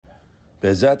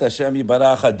Bezat Hashem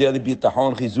Yibarach, Daily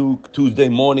Bitachon Chizuk, Tuesday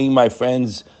morning, my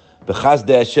friends.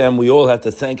 B'chazdei Hashem, we all have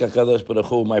to thank HaKadosh Baruch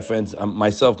Hu, my friends,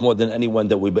 myself more than anyone,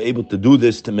 that we were able to do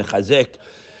this, to mechazek,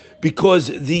 because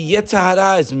the Yetzer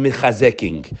Hara is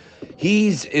mechazeking.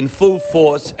 He's in full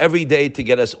force every day to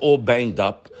get us all banged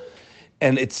up.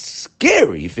 And it's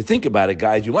scary if you think about it,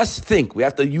 guys. You must think. We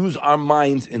have to use our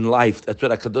minds in life. That's what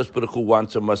HaKadosh Baruch Hu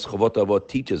wants from us. Chavot Avot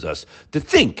teaches us to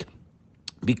think.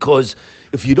 Because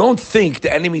if you don't think,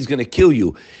 the enemy is going to kill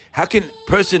you. How can a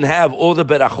person have all the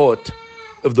berachot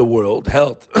of the world,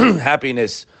 health,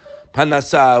 happiness,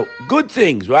 panasa, good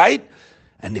things, right?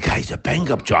 And the guy's a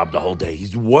bang-up job the whole day.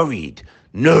 He's worried,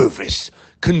 nervous,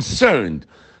 concerned.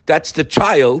 That's the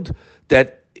child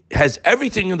that has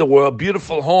everything in the world,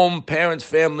 beautiful home, parents,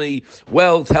 family,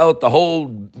 wealth, health, the whole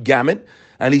gamut.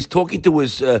 And he's talking to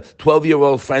his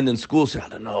 12-year-old friend in school, saying, I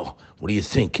don't know, what do you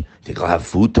think? Think I'll have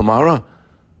food tomorrow?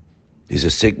 He's a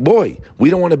sick boy. We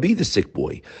don't want to be the sick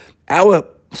boy. Our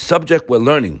subject we're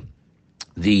learning,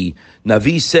 the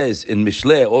Navi says in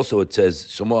Mishleh, also it says,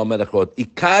 Shlomo HaMelech,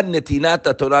 Ikad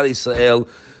netinat Torah Yisrael,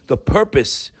 the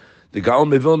purpose, the Gaon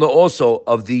Mevilna also,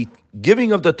 of the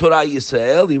giving of the Torah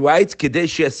Yisrael, he writes, Kedei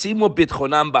she'asimu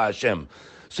bitchonam ba'Hashem.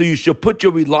 So you should put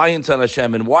your reliance on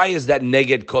Hashem. And why is that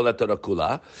neged kol HaTorah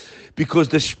kula? Because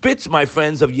the spitz, my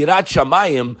friends, of Yirat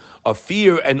Shamayim, of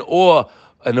fear and awe,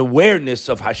 an awareness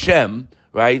of Hashem,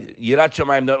 right? Yirat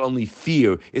Shamayim, not only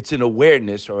fear, it's an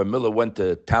awareness, or Miller went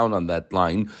to town on that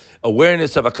line,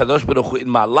 awareness of HaKadosh Baruch Hu in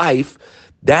my life.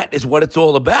 That is what it's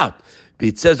all about.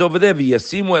 It says over there,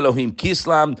 V'yasimu Elohim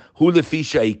kislam hu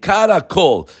lefisha ikar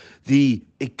kol. The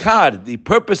ikar, the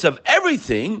purpose of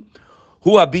everything,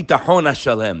 hu habitachon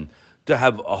hashalem, to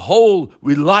have a whole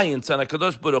reliance on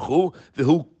HaKadosh Baruch Hu,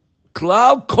 v'hu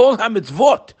klal kol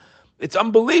hamitzvot. It's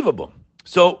unbelievable.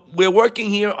 So we're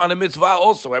working here on a mitzvah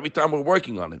also, every time we're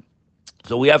working on it.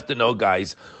 So we have to know,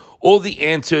 guys, all the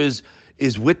answers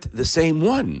is with the same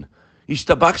one.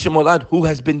 Yishtabach Shemolad, who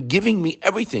has been giving me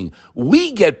everything.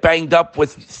 We get banged up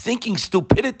with thinking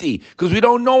stupidity because we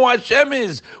don't know what Hashem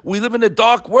is. We live in a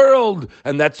dark world,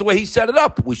 and that's the way He set it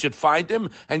up. We should find Him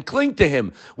and cling to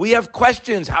Him. We have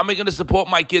questions. How am I going to support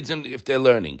my kids if they're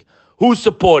learning? Who's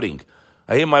supporting?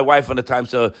 I hear my wife on the time,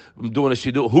 so I'm doing a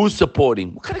shidduch. Who's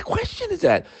supporting? What kind of question is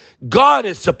that? God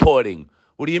is supporting.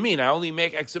 What do you mean? I only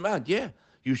make X amount. Yeah.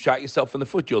 You shot yourself in the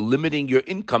foot. You're limiting your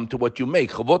income to what you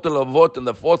make. Chavot Lavot, and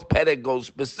the fourth perek goes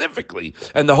specifically.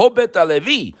 And the whole Bet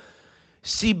HaLevi,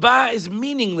 Siba is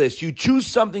meaningless. You choose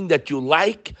something that you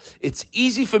like. It's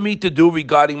easy for me to do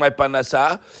regarding my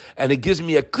panasa, and it gives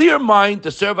me a clear mind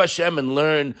to serve Hashem and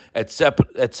learn,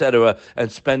 etc.,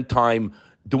 and spend time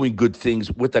doing good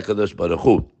things with HaKadosh Baruch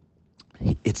Hu.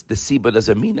 It's the Siba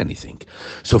doesn't mean anything.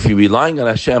 So if you're relying on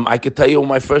Hashem, I could tell you when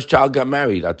my first child got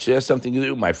married. I'll share something with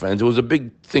you, my friends. It was a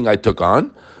big thing I took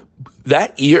on.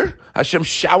 That year, Hashem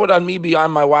showered on me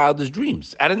beyond my wildest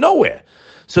dreams, out of nowhere.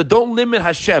 So don't limit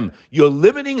Hashem. You're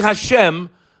limiting Hashem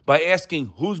by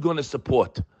asking who's going to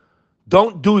support.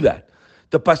 Don't do that.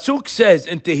 The Pasuk says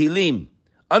in Tehillim,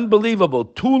 unbelievable,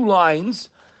 2 lines,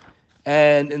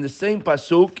 and in the same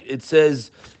Pasuk, it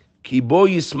says, Ki bo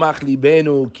yismach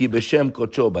libenu ki b'shem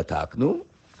kocho bataknu.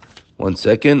 1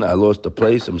 second, I lost the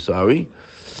place, I'm sorry.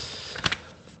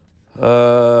 Ki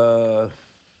bo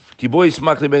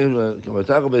yismach libenu ki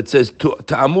bataknu, it says,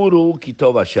 Ta'amuru ki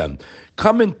tov Hashem.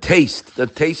 Come and taste. The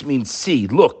taste means see,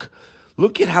 look.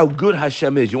 Look at how good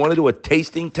Hashem is. You want to do a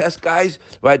tasting test, guys?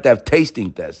 Right, to have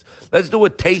tasting tests. Let's do a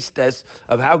taste test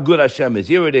of how good Hashem is.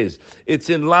 Here it is. It's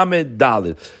in Lamed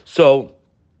Dalet. So,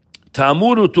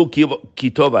 Ta'amuru tu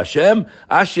kitov Hashem,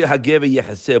 asher hageva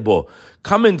yechasebo.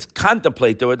 Come and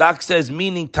contemplate. The Radak says,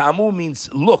 meaning Ta'amur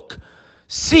means look,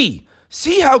 see.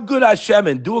 See how good Hashem,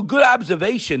 and do a good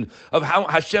observation of how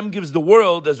Hashem gives the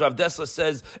world, as Rav Dessler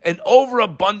says, an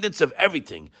overabundance of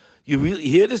everything. You really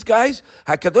hear this, guys?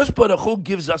 HaKadosh Baruch Hu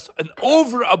gives us an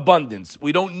overabundance.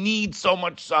 We don't need so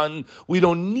much sun. We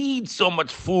don't need so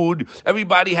much food.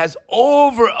 Everybody has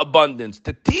overabundance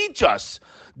to teach us.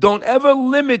 Don't ever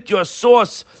limit your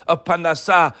source of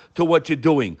panasa to what you're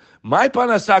doing. My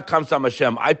panasa comes from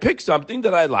Hashem. I pick something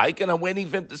that I like, and I'm waiting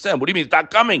for Him to send. What do you mean it's not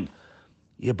coming?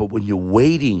 Yeah, but when you're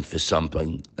waiting for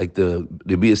something, like the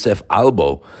BSF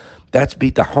Albo, that's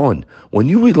bitachon. When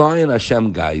you rely on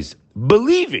Hashem, guys,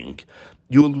 believing,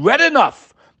 you read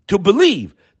enough to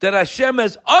believe that Hashem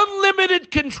has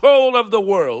unlimited control of the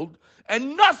world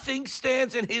and nothing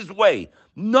stands in His way.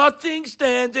 Nothing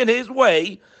stands in His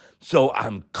way. So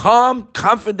I'm calm,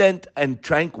 confident, and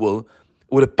tranquil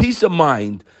with a peace of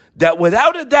mind that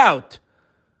without a doubt,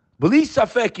 B'li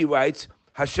Safek, he writes,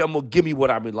 Hashem will give me what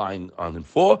I'm relying on Him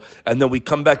for. And then we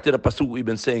come back to the pasuk we've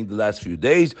been saying the last few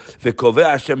days. V'koveh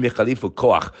Hashem yechalifu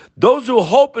koach. Those who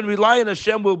hope and rely on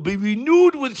Hashem will be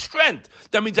renewed with strength.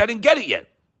 That means I didn't get it yet.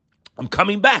 I'm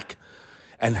coming back.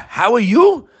 And how are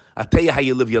you? I'll tell you how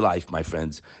you live your life, my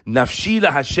friends. Nafshi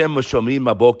la Hashem mashomrim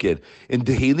maboker. In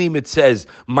Tehillim it says,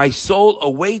 my soul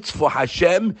awaits for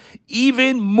Hashem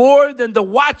even more than the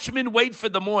watchmen wait for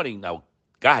the morning. Now,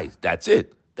 guys, that's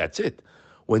it. That's it.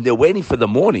 When they're waiting for the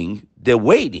morning, they're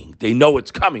waiting. They know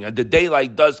it's coming. And the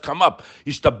daylight does come up.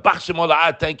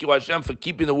 Thank you, Hashem, for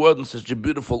keeping the world in such a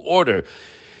beautiful order.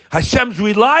 Hashem's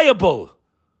reliable.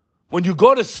 When you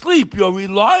go to sleep, you're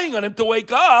relying on Him to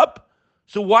wake up.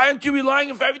 So why aren't you relying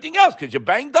on Him for everything else? Because you're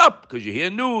banged up. Because you hear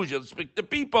news. You speak to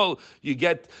people. You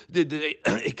get the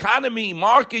economy,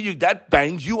 market. That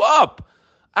bangs you up.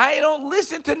 I don't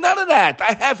listen to none of that.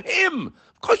 I have Him.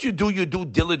 Of course you do your due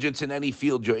diligence in any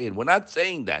field you're in. We're not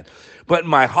saying that. But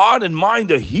my heart and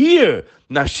mind are here.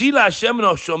 My soul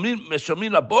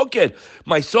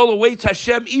awaits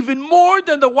Hashem even more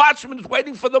than the watchman is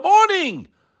waiting for the morning.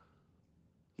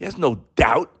 He has no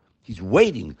doubt. He's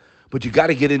waiting. But you got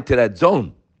to get into that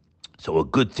zone. So a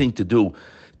good thing to do,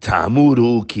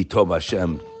 Ta'amuru ki tov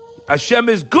Hashem. Hashem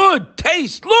is good.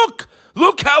 Taste. Look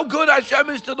how good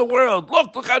Hashem is to the world.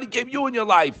 Look how He gave you in your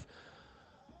life.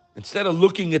 Instead of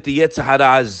looking at the Yetzer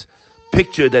Hara's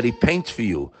picture that he paints for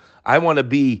you, I want to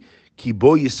be a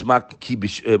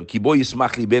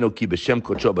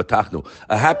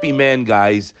happy man,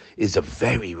 guys, is a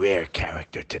very rare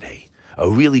character today. A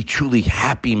really, truly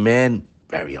happy man,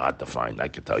 very hard to find, I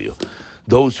can tell you.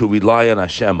 Those who rely on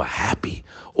Hashem are happy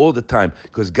all the time.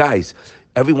 Because, guys,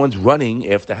 everyone's running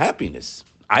after happiness.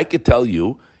 I could tell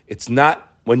you, it's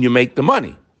not when you make the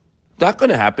money. Not going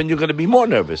to happen. You're going to be more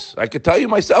nervous. I could tell you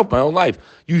myself, my own life.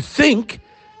 You think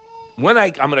when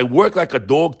I'm going to work like a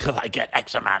dog till I get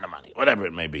X amount of money, whatever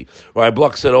it may be. Or I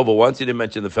Block said over once, he didn't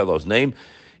mention the fellow's name.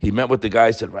 He met with the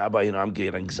guy, said, Rabbi, I'm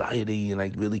getting anxiety and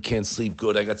I really can't sleep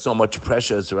good. I got so much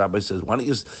pressure. So Rabbi says, what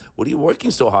are you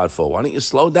working so hard for? Why don't you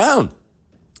slow down?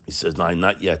 He says, no,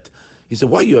 not yet. He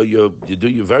said, well, you're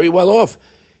very well off.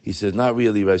 He says, not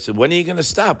really. I said, when are you going to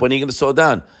stop? When are you going to slow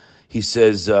down? He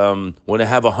says, when I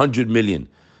have 100 million.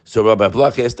 So Rabbi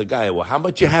Block asked the guy, well, how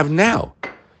much you have now?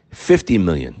 50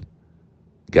 million.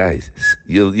 Guys,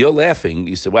 you're laughing.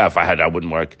 You said, well, if I had, I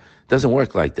wouldn't work. It doesn't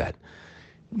work like that.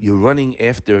 You're running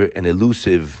after an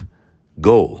elusive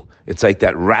goal. It's like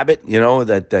that rabbit,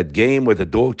 that game where the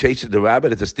dog chases the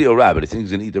rabbit. It's a steel rabbit. He thinks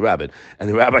he's going to eat the rabbit. And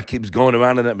the rabbit keeps going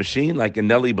around in that machine like a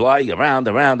Nelly Bly, around,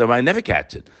 never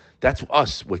catch it. That's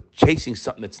us. We're chasing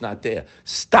something that's not there.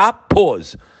 Stop,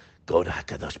 pause. Go to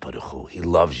HaKadosh Baruch Hu. He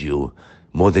loves you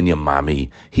more than your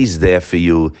mommy. He's there for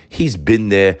you. He's been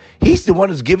there. He's the one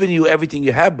who's given you everything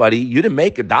you have, buddy. You didn't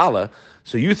make $1.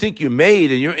 So you think you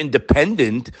made and you're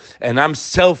independent and I'm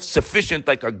self-sufficient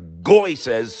like a goy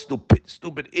says,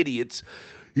 stupid idiots.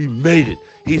 He made it.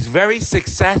 He's very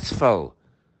successful.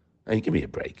 Hey, give me a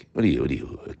break. What are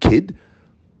you, a kid?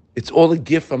 It's all a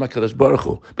gift from HaKadosh Baruch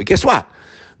Hu. But guess what?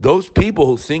 Those people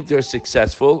who think they're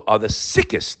successful are the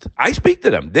sickest. I speak to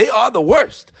them. They are the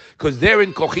worst because they're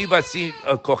in kochi v'atzem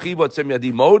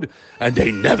yadi mode and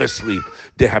they never sleep.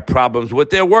 They have problems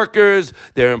with their workers,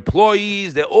 their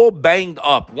employees. They're all banged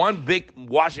up. One big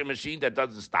washing machine that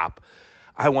doesn't stop.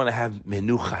 I want to have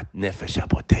menuchat nefesh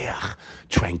hapoteach,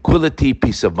 tranquility,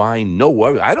 peace of mind, no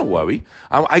worry. I don't worry.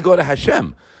 I go to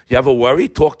Hashem. You have a worry?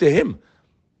 Talk to Him.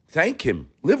 Thank Him.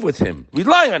 Live with Him.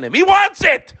 Rely on Him. He wants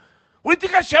it. What do you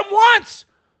think Hashem wants?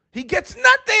 He gets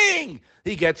nothing.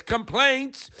 He gets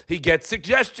complaints. He gets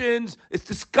suggestions. It's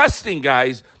disgusting,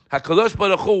 guys. HaKadosh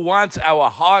Baruch Hu wants our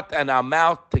heart and our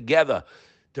mouth together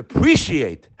to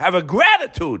appreciate, have a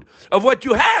gratitude of what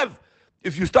you have.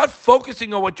 If you start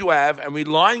focusing on what you have and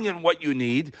relying on what you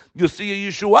need, you'll see a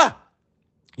Yeshua.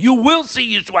 You will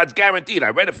see Yeshua. It's guaranteed. I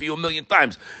read it for you 1,000,000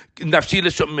 times.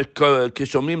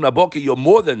 You're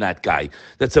more than that guy.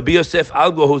 That's Rabbi Yosef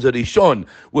Algo, who's a Rishon.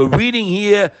 We're reading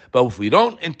here, but if we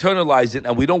don't internalize it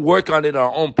and we don't work on it in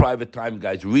our own private time,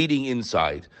 guys, reading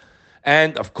inside.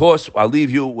 And, of course, I'll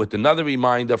leave you with another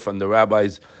reminder from the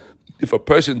rabbis. If a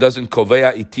person doesn't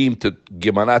kovea itim to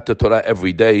Gemara to Torah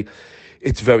every day,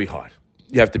 it's very hard.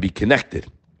 You have to be connected.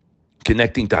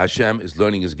 Connecting to Hashem is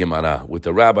learning His Gemara. With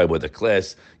the rabbi, with a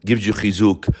class, gives you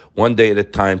chizuk, one day at a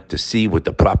time, to see with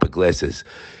the proper glasses.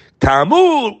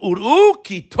 Tamur uru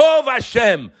ki tov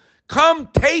Hashem. Come,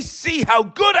 taste, see how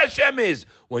good Hashem is.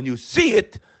 When you see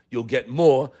it, you'll get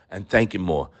more and thank Him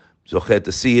more. Zocher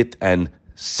to see it and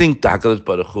sing to HaKadosh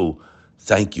Baruch Hu.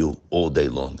 Thank you all day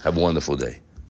long. Have a wonderful day.